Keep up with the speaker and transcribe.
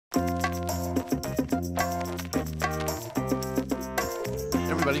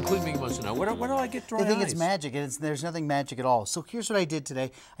everybody, including me, wants to know, where do I get dry ice? They think it's magic, and there's nothing magic at all. So here's what I did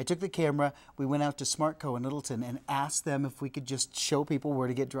today. I took the camera, we went out to Smartco in Littleton, and asked them if we could just show people where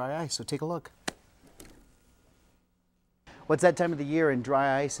to get dry ice. So take a look. What's that time of the year, and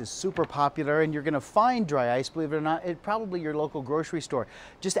dry ice is super popular, and you're going to find dry ice, believe it or not, at probably your local grocery store.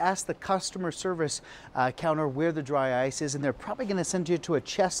 Just ask the customer service counter where the dry ice is, and they're probably going to send you to a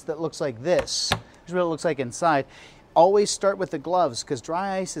chest that looks like this. Here's what it looks like inside. Always start with the gloves, because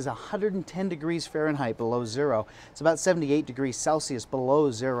dry ice is 110 degrees Fahrenheit below zero. It's about 78 degrees Celsius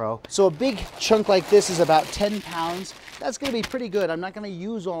below zero. So a big chunk like this is about 10 pounds. That's going to be pretty good. I'm not going to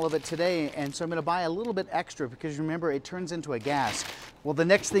use all of it today, and so I'm going to buy a little bit extra, because remember, it turns into a gas. Well, the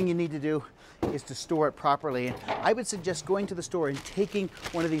next thing you need to do is to store it properly. And I would suggest going to the store and taking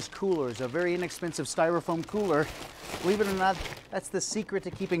one of these coolers, a very inexpensive styrofoam cooler. Believe it or not, that's the secret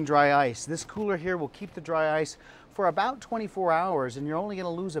to keeping dry ice. This cooler here will keep the dry ice for about 24 hours, and you're only going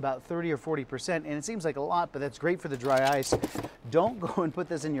to lose about 30 or 40%, and it seems like a lot, but that's great for the dry ice. Don't go and put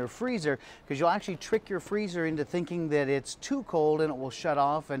this in your freezer, because you'll actually trick your freezer into thinking that it's too cold and it will shut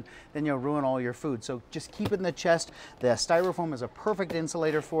off, and then you'll ruin all your food. So just keep it in the chest. The styrofoam is a perfect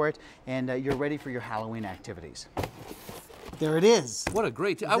insulator for it, and you're ready for your Halloween activities. There it is. What a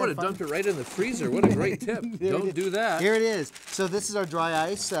great tip. I would have dumped it right in the freezer. What a great tip. Don't do that. Here it is. So this is our dry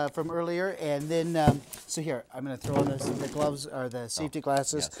ice from earlier. And then, so here, I'm going to throw on the gloves or the safety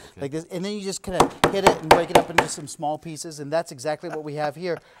glasses like this. And then you just kind of hit it and break it up into some small pieces. And that's exactly what we have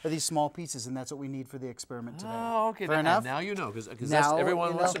here, are these small pieces. And that's what we need for the experiment today. Oh, okay. Fair enough? Now you know, because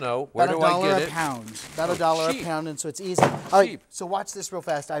everyone wants to know, where do I get it? About $1 a pound, and so it's easy. All right, so watch this real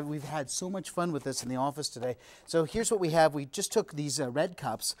fast. We've had so much fun with this in the office today. So here's what we have. We just took these red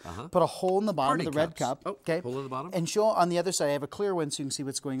cups, put a hole in the bottom of the red cup. Okay. Hole in the bottom. And show on the other side, I have a clear one so you can see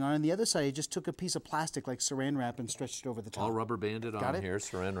what's going on. On the other side, I just took a piece of plastic like saran wrap and stretched it over the top. All rubber banded on here,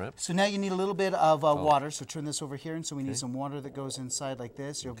 saran wrap. So now you need a little bit of water. So turn this over here, and so we need some water that goes inside like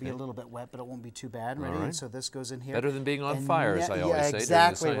this. It'll be a little bit wet, but it won't be too bad. Ready? And so this goes in here. Better than being on fire, as I always say.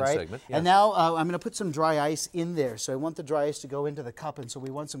 Exactly right. Segment. And now I'm going to put some dry ice in there. So I want the dry ice to go into the cup, and so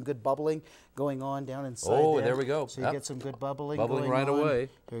we want some good bubbling going on down inside. Oh, there we go. So you get some good bubbling going right away.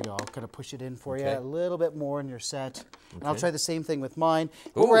 Here we go. I'll kind of push it in for you a little bit more, and you're set. And I'll try the same thing with mine.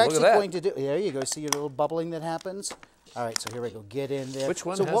 What we're actually going to do, there you go. See your little bubbling that happens? All right, so here we go. Get in there. Which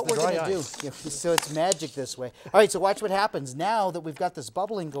one so has what the we're dry going to do, so it's magic this way. All right, so watch what happens. Now that we've got this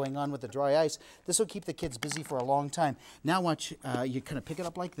bubbling going on with the dry ice, this will keep the kids busy for a long time. Now watch, you kind of pick it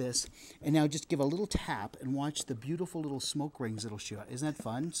up like this, and now just give a little tap and watch the beautiful little smoke rings it'll shoot. Isn't that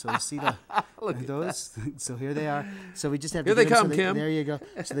fun? So see the those? So here they are. So we just have to here they come, Kim. There you go.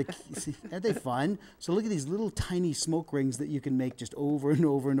 So see, aren't they fun? So look at these little tiny smoke rings that you can make just over and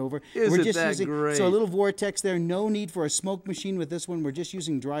over and over. Isn't that great? So a little vortex there. No need for a smoke machine with this one. We're just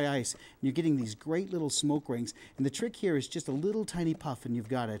using dry ice. And you're getting these great little smoke rings. And the trick here is just a little tiny puff, and you've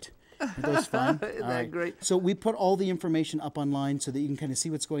got it. Aren't those fun? Isn't that great? So we put all the information up online so that you can kind of see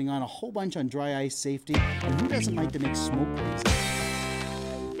what's going on. A whole bunch on dry ice safety. And who doesn't like to make smoke rings?